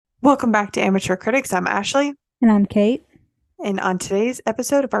Welcome back to Amateur Critics. I'm Ashley, And I'm Kate. and on today's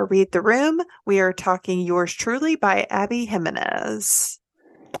episode of our Read the Room, we are talking Yours Truly by Abby Jimenez.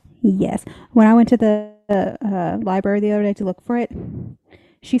 Yes. When I went to the library the other day to look for it,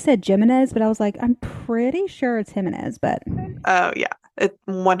 she said Jimenez, but I was like, I'm pretty sure it's Jimenez, but Oh yeah, it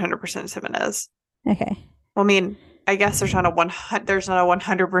 100% Jimenez. okay. Well, I mean, I guess there's not a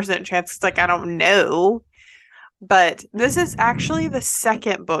 100% chance. It's like I don't know, but this is actually the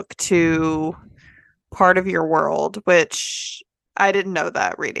second book to Part of Your World, which I didn't know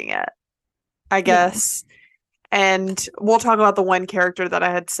that reading it. I Yeah. guess. And we'll talk about the one character that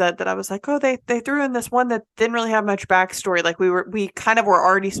I had said that I was like, oh, they threw in this one that didn't really have much backstory. Like we kind of were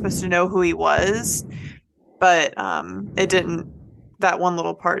already supposed to know who he was, but it didn't. That one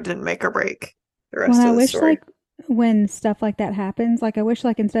little part didn't make or break the When rest I of the wish story. when stuff like that happens, I wish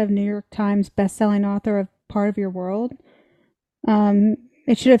instead of New York Times best-selling author of Part of Your World,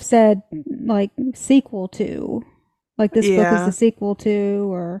 it should have said sequel to, like this book is the Yeah. sequel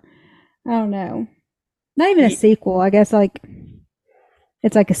to, or I don't know. Not even a Y- sequel. I guess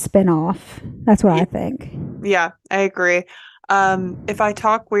it's like a spin-off. That's what I y- think. yeah, I agree. If I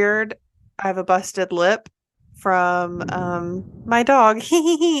talk weird, I have a busted lip from my dog.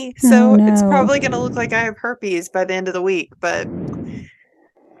 Oh So it's no. probably gonna look like I have herpes by the end of the week, but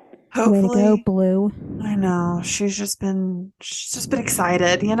Way to go, hopefully. Blue. I know. She's just been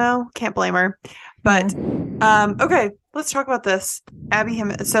excited, Can't blame her. Yeah. But okay, let's talk about this.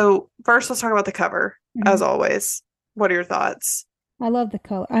 So first let's talk about the cover, as Mhm. always. What are your thoughts? I love the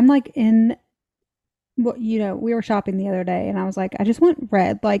color. I'm like in what we were shopping the other day and I was like, I just want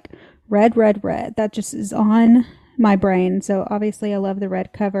red, like red, red, red. That just is on my brain. So obviously I love the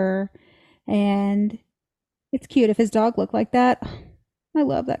red cover and it's cute. If his dog looked like that, I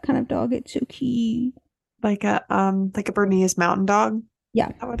love that kind of dog. It's so cute. Like a Bernese mountain dog. Is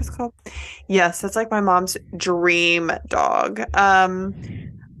Yeah. that what it's called? Yes, that's like my mom's dream dog.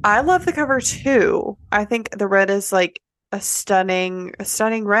 I love the cover too. I think the red is like a stunning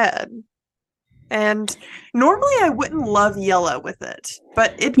red. And normally I wouldn't love yellow with it,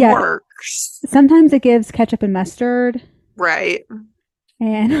 but it Yeah. works. Sometimes it gives ketchup and mustard. Right.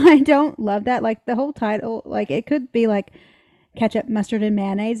 And I don't love that. Like the whole title, like it could be like ketchup, mustard, and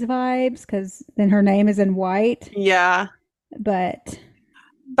mayonnaise vibes because then her name is in white. Yeah. But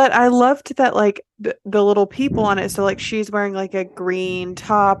But I loved that like the little people on it. So like she's wearing like a green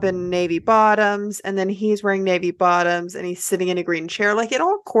top and navy bottoms, and then he's wearing navy bottoms and he's sitting in a green chair. Like it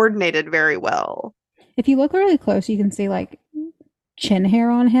all coordinated very well. if you look really close, you can see like chin hair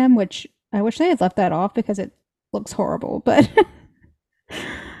on him, which I wish they had left that off because it looks horrible. But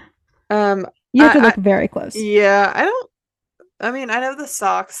Um you have to I look very close. yeah, I mean, I know the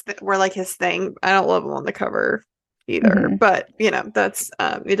socks that were like his thing. I don't love them on the cover either, Hmm. but that's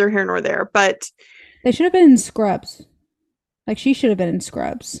neither here nor there. But They should have been in scrubs. Like she should have been in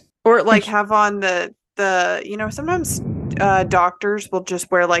scrubs. or And like have on sometimes doctors will just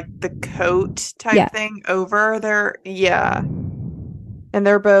wear like the coat type yeah, thing over their, yeah, and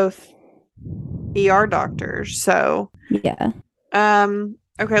they're both ER doctors. So yeah.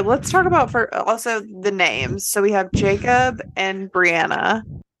 okay, let's talk about for also the names. So we have Jacob and Brianna.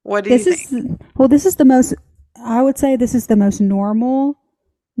 What do you This think? is well. This is the most. I would say this is the most normal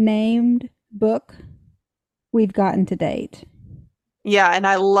named book we've gotten to date. Yeah, and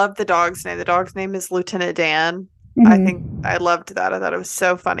I love the dog's name. The dog's name is Lieutenant Dan. I think Hmm. I loved that. I thought it was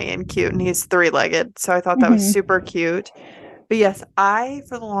so funny and cute, and he's three-legged, so I thought that was Hmm. super cute. But yes,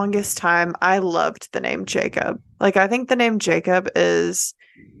 for the longest time, I loved the name Jacob. Like, I think the name Jacob is,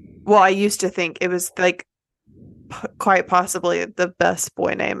 well, I used to think it was like quite possibly the best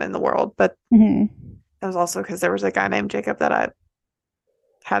boy name in the world, but Hmm. it was also because there was a guy named Jacob that I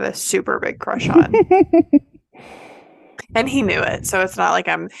had a super big crush on. And he knew it. So it's not like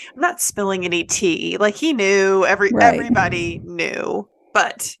I'm not spilling any tea. Like he knew, Right. everybody knew.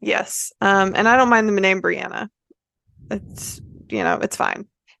 But yes. And I don't mind the name Brianna. It's it's fine.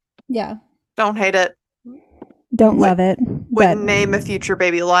 Yeah. Don't hate it. Don't Would love it, but wouldn't name a future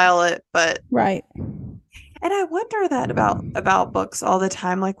baby Lilet, but right. and I wonder that about books all the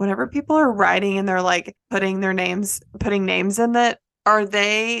time. Like whenever people are writing and they're like putting names in that, are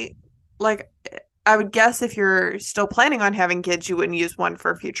they like I would guess if you're still planning on having kids, you wouldn't use one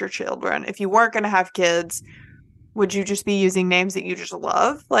for future children. If you weren't going to have kids, would you just be using names that you just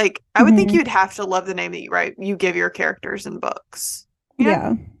love? Like, I would think Hmm. you'd have to love the name that you give your characters in books. You know,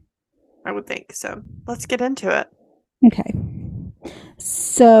 Yeah. I would think. So let's get into it. Okay.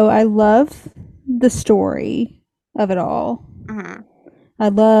 So I love the story of it all. Hmm. I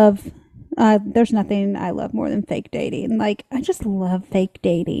love There's nothing I love more than fake dating. Like, I just love fake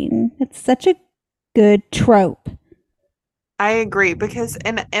dating. It's such a good trope. I agree because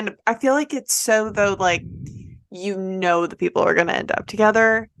and I feel like it's so though like you know the people are gonna end up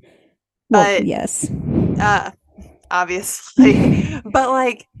together, Well, but yes. uh obviously. But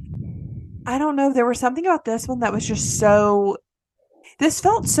like I don't know, there was something about this one that was just so this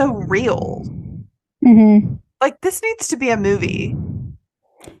felt so real. Hmm. Like this needs to be a movie.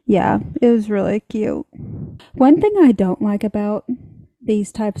 Yeah, it was really cute. One thing I don't like about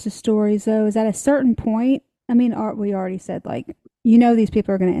these types of stories, though, is at a certain point, I mean, we already said, like, these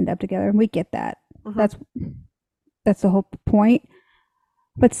people are going to end up together, and we get that. Hmm. That's that's the whole point.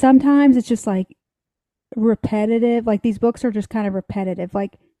 But sometimes it's just like repetitive. Like these books are just kind of repetitive.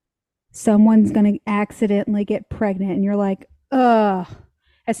 Like someone's going to accidentally get pregnant, and you're like, ugh.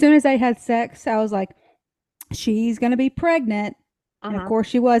 As soon as they had sex, I was like, she's going to be pregnant. And of Hmm. course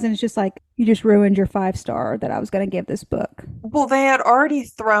she was. And it's just like, you just ruined your 5 star that I was going to give this book. Well, they had already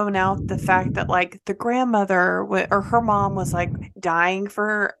thrown out the fact that like the grandmother or her mom was like dying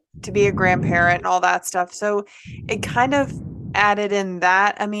for to be a grandparent and all that stuff. So it kind of added in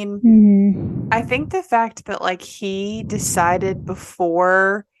that. I mean, I Mm-hmm. think the fact that like he decided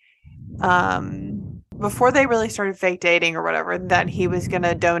before they really started fake dating or whatever that he was going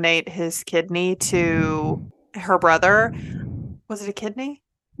to donate his kidney to her brother. Was it a kidney?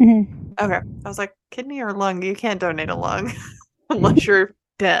 Mm-hmm. Okay. I was like, kidney or lung? You can't donate a lung unless you're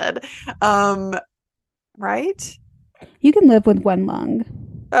dead. Um, right? You can live with one lung.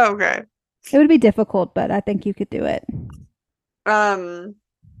 Okay. It would be difficult, but I think you could do it. Um,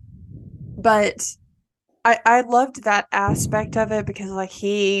 but I loved that aspect of it because like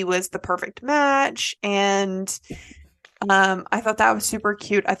he was the perfect match and I thought that was super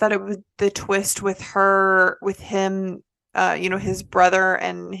cute. I thought it was the twist with him, his brother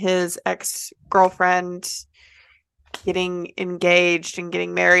and his ex-girlfriend getting engaged and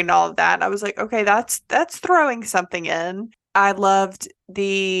getting married and all of that. I was like, okay, that's throwing something in. I loved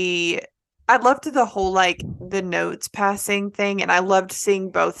the whole like the notes passing thing, and I loved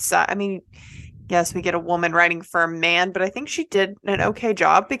seeing both sides. I mean, yes, we get a woman writing for a man, but I think she did an okay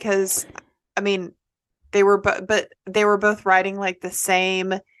job because, I mean, but they were both writing like the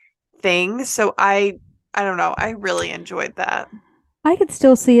same thing. So I don't know. I really enjoyed that. I could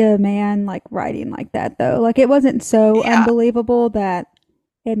still see a man like writing like that though. Like it wasn't so Yeah. unbelievable that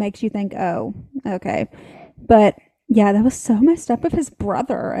it makes you think, oh, okay. But yeah, that was so messed up of his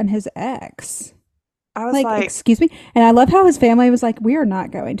brother and his ex. I was Like, like, excuse me. And I love how his family was like, we are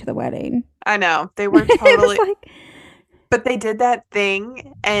not going to the wedding. I know. They were It was totally, like, but they did that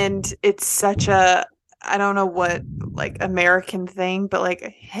thing and it's such a I don't know what like American thing, but like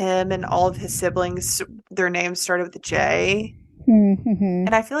him and all of his siblings, their names started with a J. mm-hmm.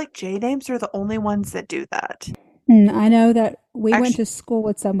 And I feel like J names are the only ones that do that. I know that we went Actually, to school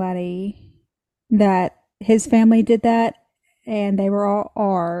with somebody that his family did that, and they were all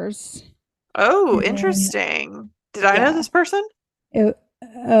R's. oh, And then, interesting. Did I know yeah. this person? Oh,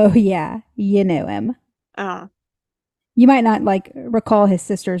 oh yeah, you knew him. Oh, You might not like recall his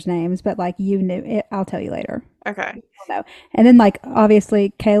sister's names, but like you knew it. I'll tell you later. okay. You'll know. And then like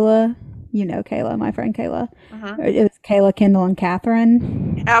obviously Kayla, Kayla, my friend Kayla. Hmm. It was Kayla, Kendall, and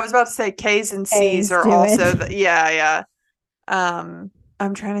Catherine. I was about to say K's and C's K's are do also it. yeah, yeah.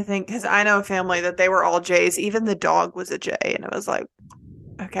 I'm trying to think because I know a family that they were all J's. Even the dog was a J, and it was like,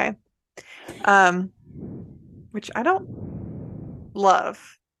 okay. Um, which I don't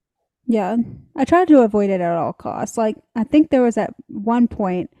love. Yeah, I tried to avoid it at all costs. Like I think there was at one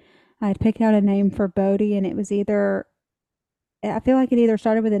point I had picked out a name for Bodhi, and it was either I feel like it either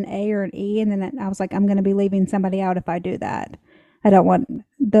started with an A or an E, and then I was like, I'm going to be leaving somebody out if I do that. I don't want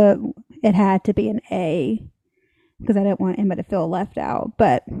it had to be an A because I didn't want Emma to feel left out.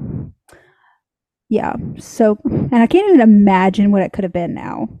 But yeah, so, and I can't even imagine what it could have been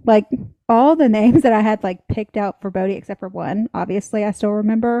now. Like all the names that I had like picked out for Bodhi, except for one, obviously I still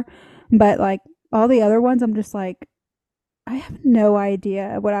remember, but like all the other ones, I'm just like, I have no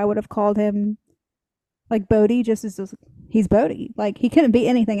idea what I would have called him. Like Bodhi just is, he's Bodhi. Like he couldn't be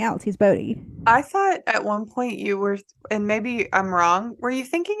anything else. He's Bodhi. I thought at one point you were, and maybe I'm wrong. Were you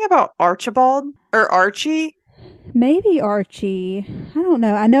thinking about Archibald or Archie? Maybe Archie. I don't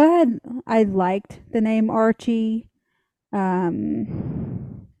know. I know I liked the name Archie,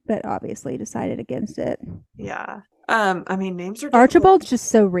 but obviously decided against it. Yeah. I mean, names are difficult. Archibald's just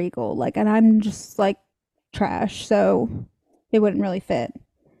so regal, like, and I'm just like trash, so it wouldn't really fit.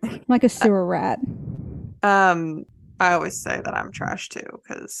 I'm like a Uh, sewer rat. Um, I always say that I'm trash too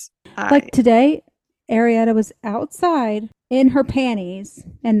because Like I, today, Arietta was outside in her panties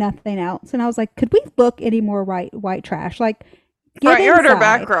and nothing else. And I was like, could we look any more white trash? Like, get Front yard or inside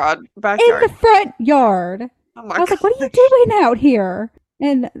backyard? in the Backyard. front yard. Oh I my was like, what are you gosh. doing out here?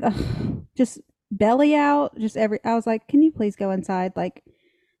 And just belly out, just I was like, can you please go inside? Like,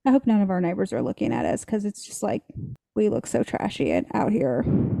 I hope none of our neighbors are looking at us because it's just like, we look so trashy out here.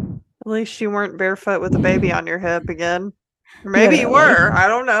 At least you weren't barefoot with a baby on your hip again. Or maybe you Literally. were. I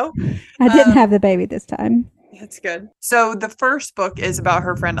don't know. I didn't Um, have the baby this time. that's good. So the first book is about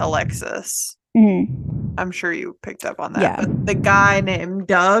her friend Alexis. Mm-hmm. I'm sure you picked up on that. Yeah. But the guy named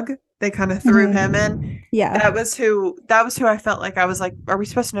Doug, they kind of threw him in. Mm-hmm. Yeah. That was who I felt like I was like, are we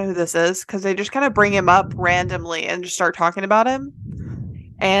supposed to know who this is? Because they just kind of bring him up randomly and just start talking about him.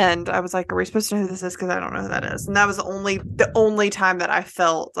 And I was like, are we supposed to know who this is? Because I don't know who that is. And that was the only time that I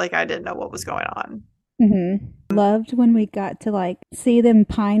felt like I didn't know what was going on. Mm-hmm. Loved when we got to like see them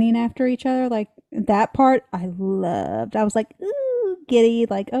pining after each other. Like that part, I loved. I was like, ooh, giddy.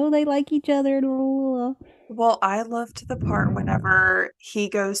 Like, oh, they like each other. Well, I loved the part whenever he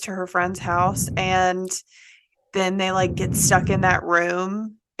goes to her friend's house and then they like get stuck in that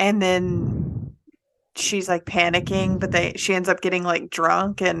room and then she's like panicking, but she ends up getting like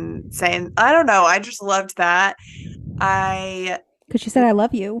drunk and saying, I don't know, I just loved that. I Because she said, I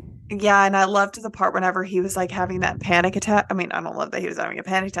love you. Yeah, and I loved the part whenever he was like having that panic attack. I mean, I don't love that he was having a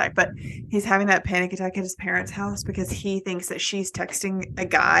panic attack, but he's having that panic attack at his parents' house because he thinks that she's texting a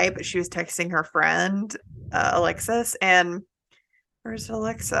guy, but she was texting her friend, Alexis. And where's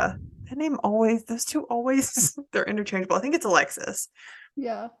Alexa? That name always, those two always, they're interchangeable. I think it's Alexis.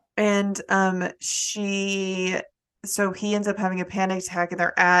 Yeah. And so he ends up having a panic attack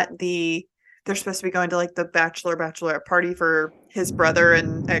and they're supposed to be going to like the bachelorette party for his brother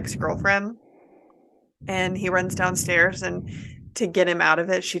and ex-girlfriend. And he runs downstairs and to get him out of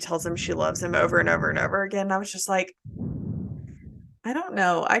it, she tells him she loves him over and over and over again. And I was just like, I don't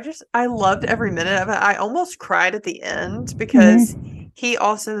know. I loved every minute of it. I almost cried at the end because Mm-hmm. he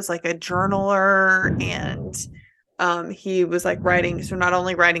also is like a journaler and he was like writing, so not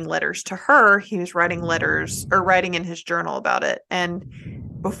only writing letters to her, he was writing letters or writing in his journal about it. And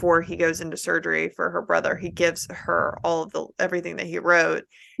before he goes into surgery for her brother, he gives her all of the everything that he wrote.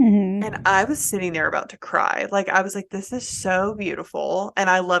 And Mm-hmm. I was sitting there about to cry. Like I was like, this is so beautiful. And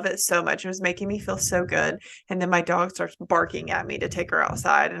I love it so much. It was making me feel so good. And then my dog starts barking at me to take her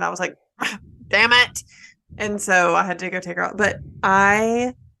outside. And I was like, damn it. And so I had to go take her out. But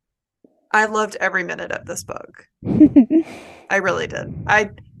I loved every minute of this book. I really did. I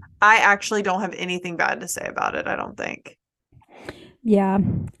actually don't have anything bad to say about it, I don't think. Yeah.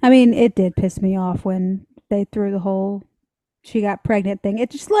 I mean, it did piss me off when they threw the whole she got pregnant thing.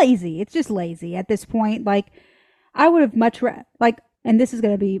 It's just lazy. It's just lazy at this point. Like, I would have like, and this is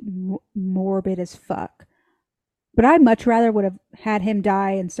going to be morbid as fuck, but I much rather would have had him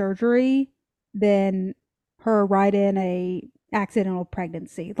die in surgery than her write in a accidental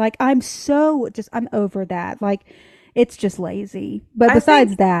pregnancy. Like, I'm over that. Like, it's just lazy. But I besides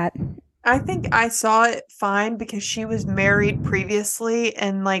think that, I think I saw it fine because she was married previously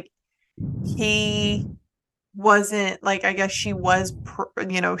and like he wasn't like I guess she was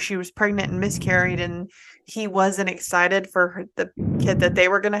pregnant and miscarried and he wasn't excited for the kid that they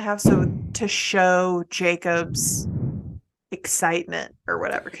were going to have, so to show Jacob's excitement or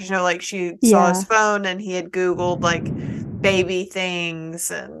whatever, because like she saw his yeah. phone and he had googled like baby things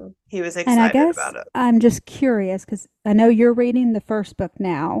and he was And I excited guess about it. I'm just curious because I know you're reading the first book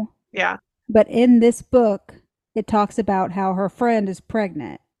now, Yeah. but in this book, it talks about how her friend is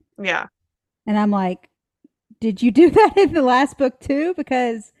pregnant. Yeah, And I'm like, did you do that in the last book too?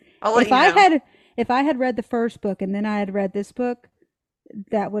 Because I'll let if you I know. had if I had read the first book and then I had read this book,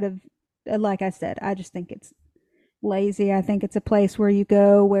 that would have, like I said, I just think it's lazy. I think it's a place where you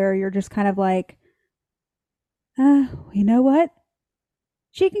go where you're just kind of like, you know what?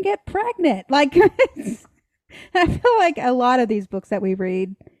 She can get pregnant. Like, I feel like a lot of these books that we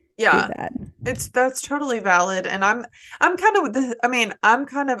read do Yeah, that. that's totally valid. And I'm kind of with the I mean, I'm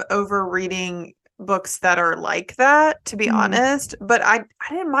kind of over reading books that are like that, to be Mm. honest, but I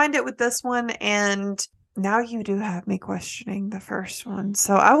didn't mind it with this one, and now you do have me questioning the first one.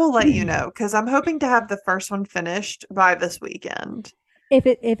 So I will let you know because I'm hoping to have the first one finished by this weekend. If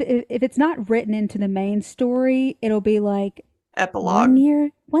it's not written into the main story, it'll be like Epilogue. 1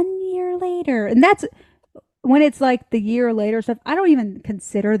 year later, and that's when it's like the year later stuff. I don't even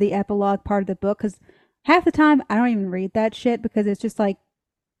consider the epilogue part of the book because half the time I don't even read that shit because it's just like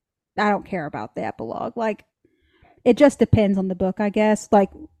I don't care about the epilogue. Like it just depends on the book, I guess. Like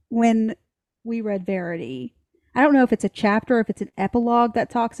when we read Verity, I don't know if it's a chapter, if it's an epilogue that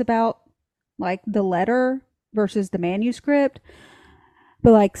talks about like the letter versus the manuscript.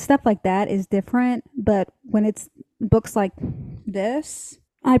 But like stuff like that is different. But when it's books like this,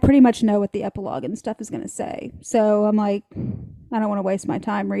 I pretty much know what the epilogue and stuff is going to say. So I'm like, I don't want to waste my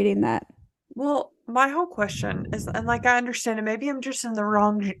time reading that. Well, my whole question is, and like I understand it, maybe I'm just in the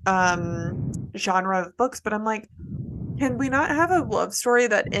wrong genre of books, but I'm like, can we not have a love story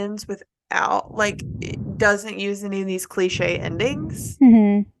that ends without like it doesn't use any of these cliche endings?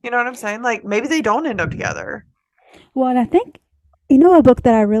 Mm-hmm. You know what I'm saying? Like maybe they don't end up together. Well, and I think, you know, a book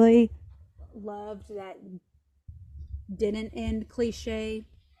that I really loved that didn't end cliche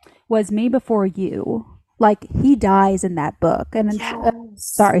was Me Before You. Like, he dies in that book. And it's, Yes.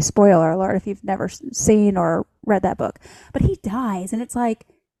 sorry, spoiler alert if you've never seen or read that book. But he dies, and it's like,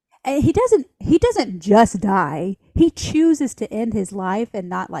 he doesn't just die. He chooses to end his life, and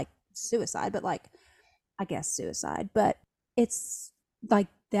not like suicide, but like, I guess suicide. But it's like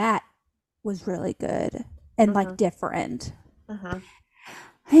that was really good and like Mm-hmm. different. Mm-hmm.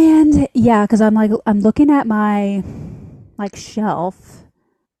 And yeah, because I'm looking at my like shelf,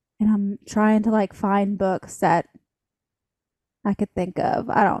 and I'm trying to like find books that I could think of.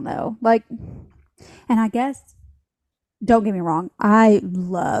 I don't know. Like, and I guess, don't get me wrong, I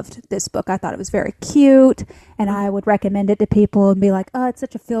loved this book. I thought it was very cute, and I would recommend it to people and be like, "Oh, it's a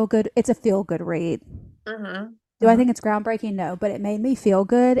feel good read." Mm-hmm. Do I think it's groundbreaking? No, but it made me feel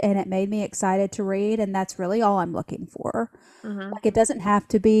good and it made me excited to read, and that's really all I'm looking for. Mm-hmm. Like, it doesn't have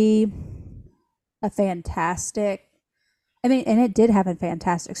to be a fantastic, I mean, and it did have a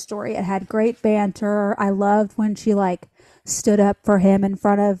fantastic story. It had great banter. I loved when she like stood up for him in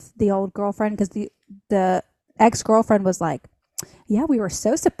front of the old girlfriend, because the ex girlfriend was like, "Yeah, we were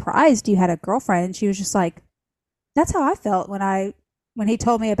so surprised you had a girlfriend," and she was just like, "That's how I felt when he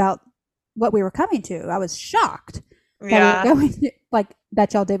told me about what we were coming to. I was shocked that we were Yeah. going to, like,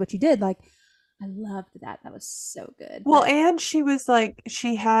 that y'all did what you did." Like, I loved that. That was so good. Well, But and she was like,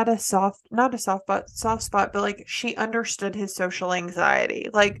 she had a not a soft spot, but like she understood his social anxiety.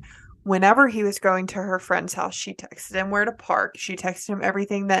 Like, whenever he was going to her friend's house, she texted him where to park. She texted him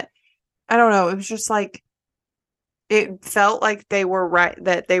everything that, I don't know, it was just like, it felt like they were right,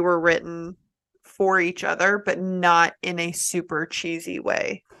 that they were written for each other, but not in a super cheesy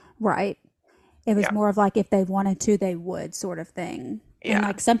way. right. It was Yeah. more of like, if they wanted to, they would, sort of thing. And Yeah.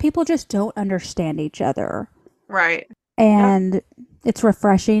 like, some people just don't understand each other. Right. Yep. And it's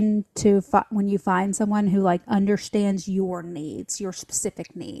refreshing to when you find someone who like understands your needs, your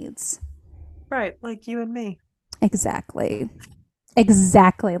specific needs. Right. Like you and me. Exactly.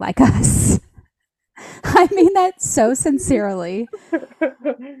 Exactly like us. I mean that so sincerely.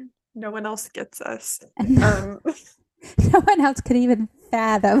 No one else gets us. And no, Um, no one else could even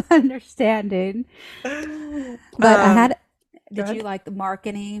fathom understanding. But go did you ahead. like mark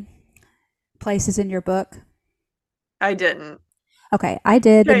any places in your book? I didn't. Okay, I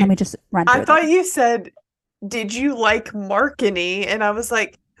did, and let Okay. me just run I through them. thought you said, did you like Marcany? And I was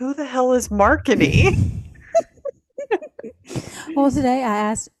like, who the hell is Marcany? Well, today I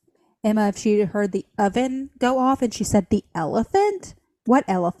asked Emma if she heard the oven go off, and she said the elephant. What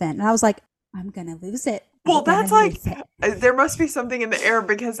elephant? And I was like, I'm gonna lose it. I'm Well, gonna that's like, lose it. there must be something in the air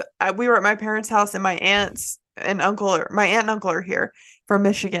because we were at my parents' house and my aunt and uncle are here from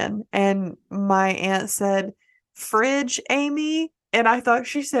Michigan. And my aunt said, fridge Amy. And I thought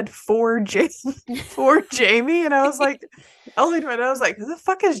she said for Jamie. And I was like, I only I was like, who the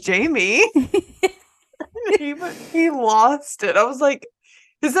fuck is Jamie? He lost it. I was like,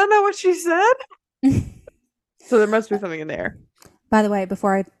 is that not what she said? So there must be something in there. By the way,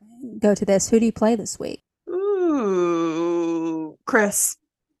 before I go to this, who do you play this week? Ooh, Chris.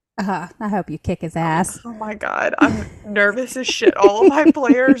 I hope you kick his ass. Oh my God. I'm nervous as shit. All of my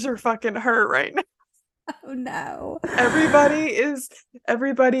players are fucking hurt right now. Oh no. Everybody is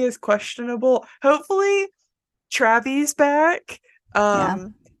everybody is questionable. Hopefully Travi's back. Yeah.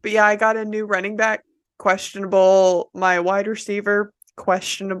 But yeah, I got a new running back, questionable. My wide receiver,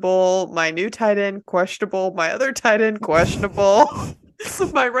 questionable. My new tight end, questionable. My other tight end, questionable.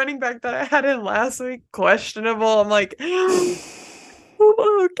 My running back that I had in last week, questionable. I'm like,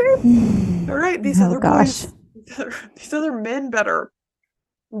 oh, okay. All right, these Oh other gosh. boys, these other men better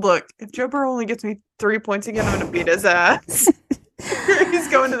look. If Joe Burrow only gets me 3 points again, I'm gonna beat his ass. He's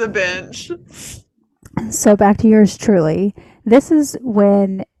going to the bench. So back to yours truly. This is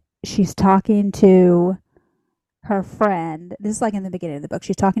when she's talking to her friend. This is like in the beginning of the book.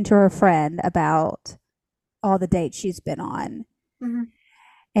 She's talking to her friend about all the dates she's been on. Mhm.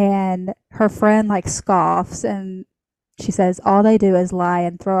 And her friend like scoffs, and She says, all they do is lie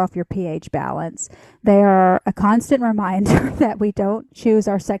and throw off your pH balance. They are a constant reminder that we don't choose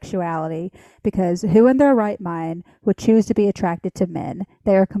our sexuality because who in their right mind would choose to be attracted to men?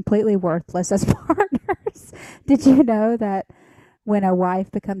 They are completely worthless as partners. Did you know that when a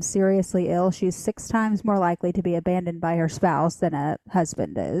wife becomes seriously ill, she's 6 times more likely to be abandoned by her spouse than a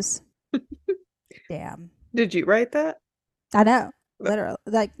husband is? Damn. Did you write that? I know. Literally.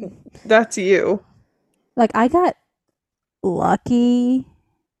 That's you. Like I got lucky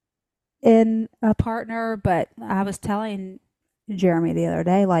in a partner, but I was telling Jeremy the other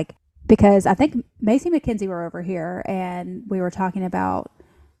day, like, because I think Macy McKenzie were over here and we were talking about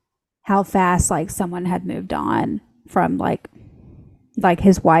how fast like someone had moved on from like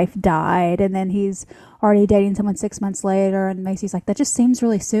his wife died and then he's already dating someone 6 months later, and Macy's like, that just seems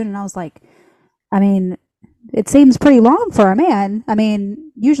really soon. And I was like, I mean, it seems pretty long for a man. I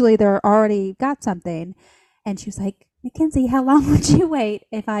mean, usually they're already got something. And she was like, Mackenzie, how long would you wait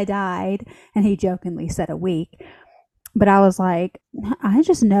if I died? And he jokingly said a week. But I was like, I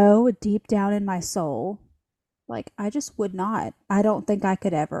just know deep down in my soul, like, I just would not. I don't think I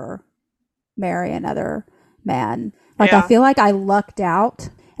could ever marry another man. Like, I Yeah. feel like I lucked out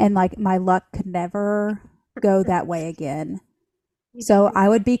and like my luck could never go that way again. So I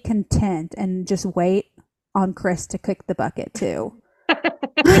would be content and just wait on Chris to kick the bucket too.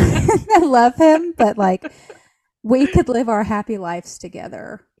 I love him, but like we could live our happy lives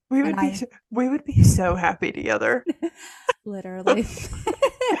together. We And would be I we would be so happy together. literally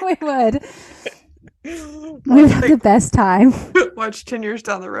we would. We would Watch, have the best time. watch 10 years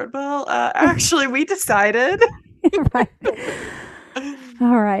down the road. Well, actually, we decided. Right.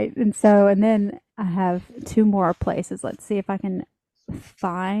 All right. And then I have 2 more places. Let's see if I can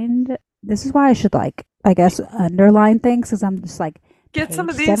find. This is why I should like, I guess, underline things because I'm just like Get some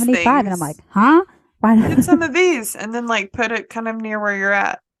page of these 75 and I'm like, things. huh? Why Get some of these and then like put it kind of near where you're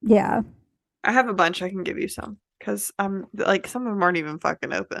at. Yeah. I have a bunch. I can give you some because I'm like some of them aren't even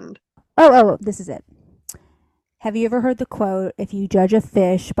fucking opened. Oh, this is it. Have you ever heard the quote, if you judge a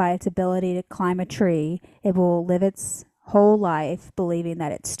fish by its ability to climb a tree, it will live its whole life believing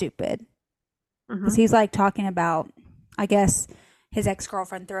that it's stupid? Because Hmm. he's like talking about, I guess, his ex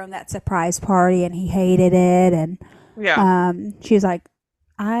girlfriend threw him that surprise party and he hated it. And Yeah. she was like,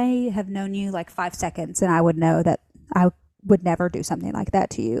 I have known you like 5 seconds and I would know that I would never do something like that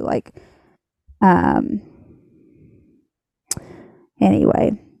to you. Like, um,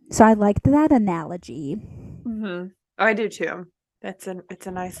 anyway, so I liked that analogy. Hmm. I do too. It's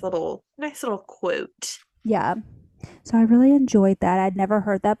a nice little quote. Yeah. So I really enjoyed that. I'd never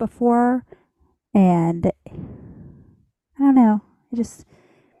heard that before. And I don't know. It just,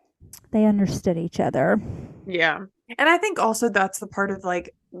 they understood each other. Yeah. And I think also that's the part of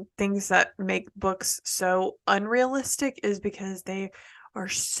like things that make books so unrealistic is because they are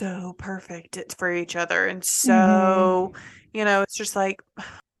so perfect for each other and so, Mm-hmm. it's just like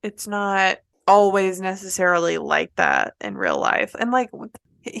it's not always necessarily like that in real life. And like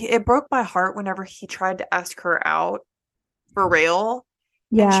it broke my heart whenever he tried to ask her out for real.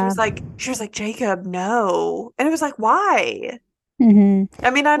 And Yeah. she was like, Jacob, no. And it was like, why? Mm-hmm. I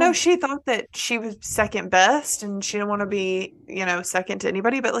mean, I know Well, she thought that she was second best and she didn't want to be, second to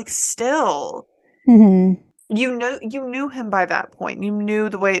anybody, but like still, mm-hmm. you knew him by that point. You knew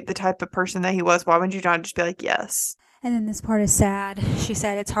the type of person that he was. Why would you not just be like, yes? And then this part is sad. She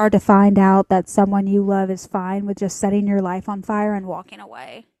said it's hard to find out that someone you love is fine with just setting your life on fire and walking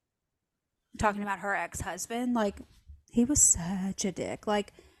away. Talking about her ex husband, like, he was such a dick.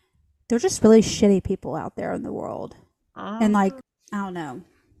 Like, they're just really shitty people out there in the world. And, like, Um, I don't know.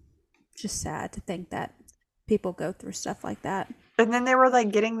 Just sad to think that people go through stuff like that. and then they were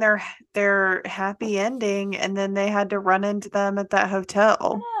like getting their happy ending, and then they had to run into them at that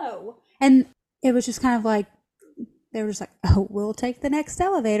hotel. No. And it was just kind of like, they were just like, oh, we'll take the next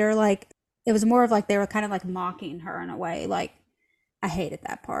elevator. Like, it was more of like they were kind of like mocking her in a way. Like, I hated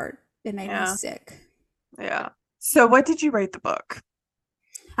that part. It made me Yeah, sick. yeah. So, what did you rate the book?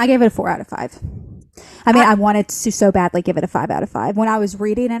 I gave it a 4 out of 5. I mean, I wanted to so badly give it a 5 out of 5. When I was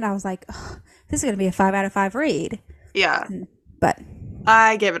reading it, I was like, oh, this is going to be a 5 out of 5 read. Yeah, But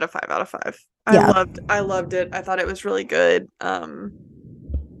I gave it a 5 out of 5. yeah. I loved it. I thought it was really good.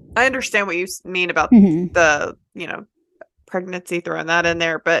 I understand what you mean about Mm-hmm. the, pregnancy throwing that in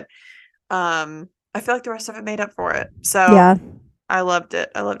there, but I feel like the rest of it made up for it. So Yeah. I loved it.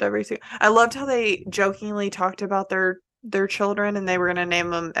 I loved everything. I loved how they jokingly talked about their children and they were gonna name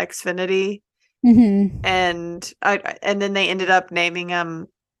them Xfinity, Mm-hmm. and then they ended up naming them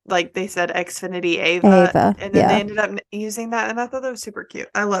like they said Xfinity Ava, Ava. and then they Yeah. ended up using that, and I thought that was super cute.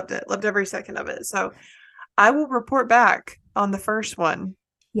 I loved it. Loved every second of it. So I will report back on the first one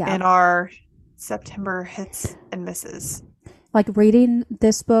Yeah. in our September hits and misses. Like reading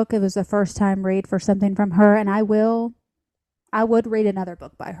this book, it was the first time read for something from her, and I would read another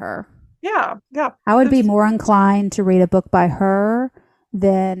book by her. Yeah, yeah. I would be There's more inclined to read a book by her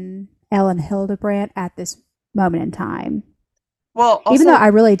than Ellen Hildebrandt at this moment in time. well, Even though also, I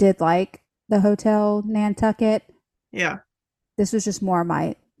really did like the Hotel Nantucket, yeah. this was just more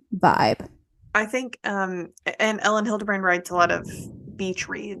my vibe. I think and Ellen Hildebrand writes a lot of beach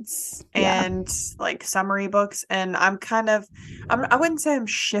reads Yeah. and like summary books, and I wouldn't say I'm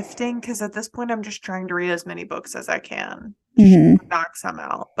shifting because at this point I'm just trying to read as many books as I can. Just Mm-hmm. knock some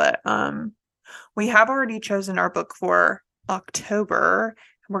out. But we have already chosen our book for October.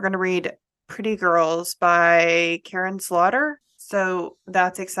 We're going to read Pretty Girls by Karen Slaughter. So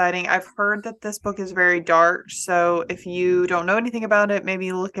that's exciting. I've heard that this book is very dark. So if you don't know anything about it,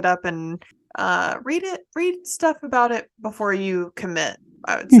 maybe look it up and read stuff about it before you commit,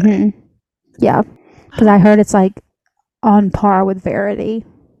 I would say. Mm-hmm. Yeah. Because I heard it's like on par with Verity.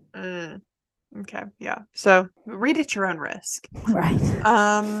 Mm, okay, yeah. So read at your own risk.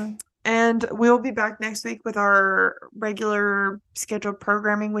 Right. And we'll be back next week with our regular scheduled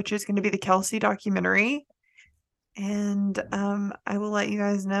programming, which is going to be the Kelsey documentary. And I will let you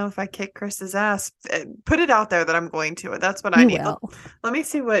guys know if I kick Chris's ass. Put it out there that I'm going to. That's what I You need. will. Let me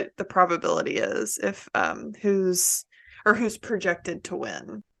see what the probability is if who's projected to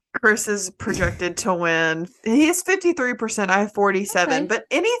win. Chris is projected to win. He is 53%. I have 47, Okay. but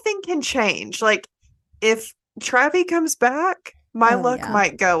anything can change. Like if Travi comes back, my Oh, luck yeah.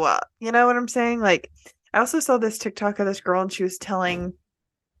 might go up. You know what I'm saying? Like I also saw this TikTok of this girl and she was telling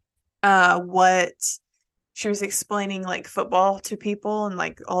what she was explaining like football to people and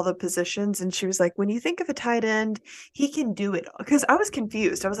like all the positions and she was like when you think of a tight end he can do it because I was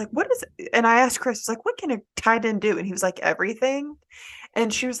confused. I was like what is it? And I asked Chris, I was like what can a tight end do? And he was like everything.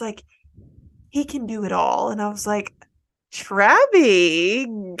 And she was like he can do it all. And I was like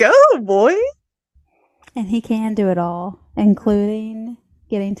Travi, go boy. And he can do it all, including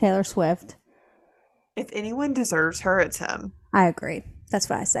getting Taylor Swift. If anyone deserves her, it's him. I agree. That's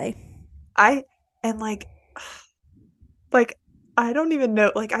what I say. I and like I don't even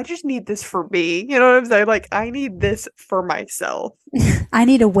know. Like I just need this for me. You know what I'm saying? Like I need this for myself. I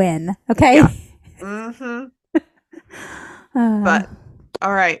need a win. Okay. Yeah. Mm-hmm. Uh, But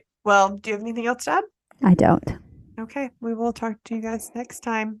all right. Well, do you have anything else to add? I don't. Okay. We will talk to you guys next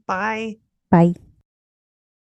time. Bye. Bye.